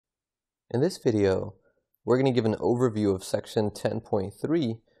In this video, we're going to give an overview of section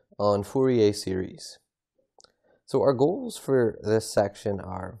 10.3 on Fourier series. So our goals for this section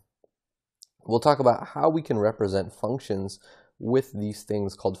are, we'll talk about how we can represent functions with these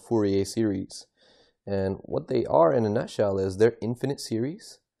things called Fourier series. And what they are in a nutshell is they're infinite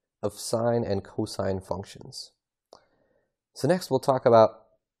series of sine and cosine functions. So next we'll talk about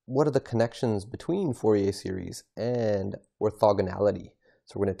what are the connections between Fourier series and orthogonality.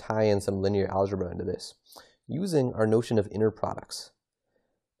 So we're going to tie in some linear algebra into this using our notion of inner products.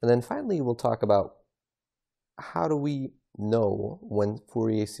 And then finally we'll talk about how do we know when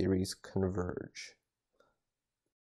Fourier series converge.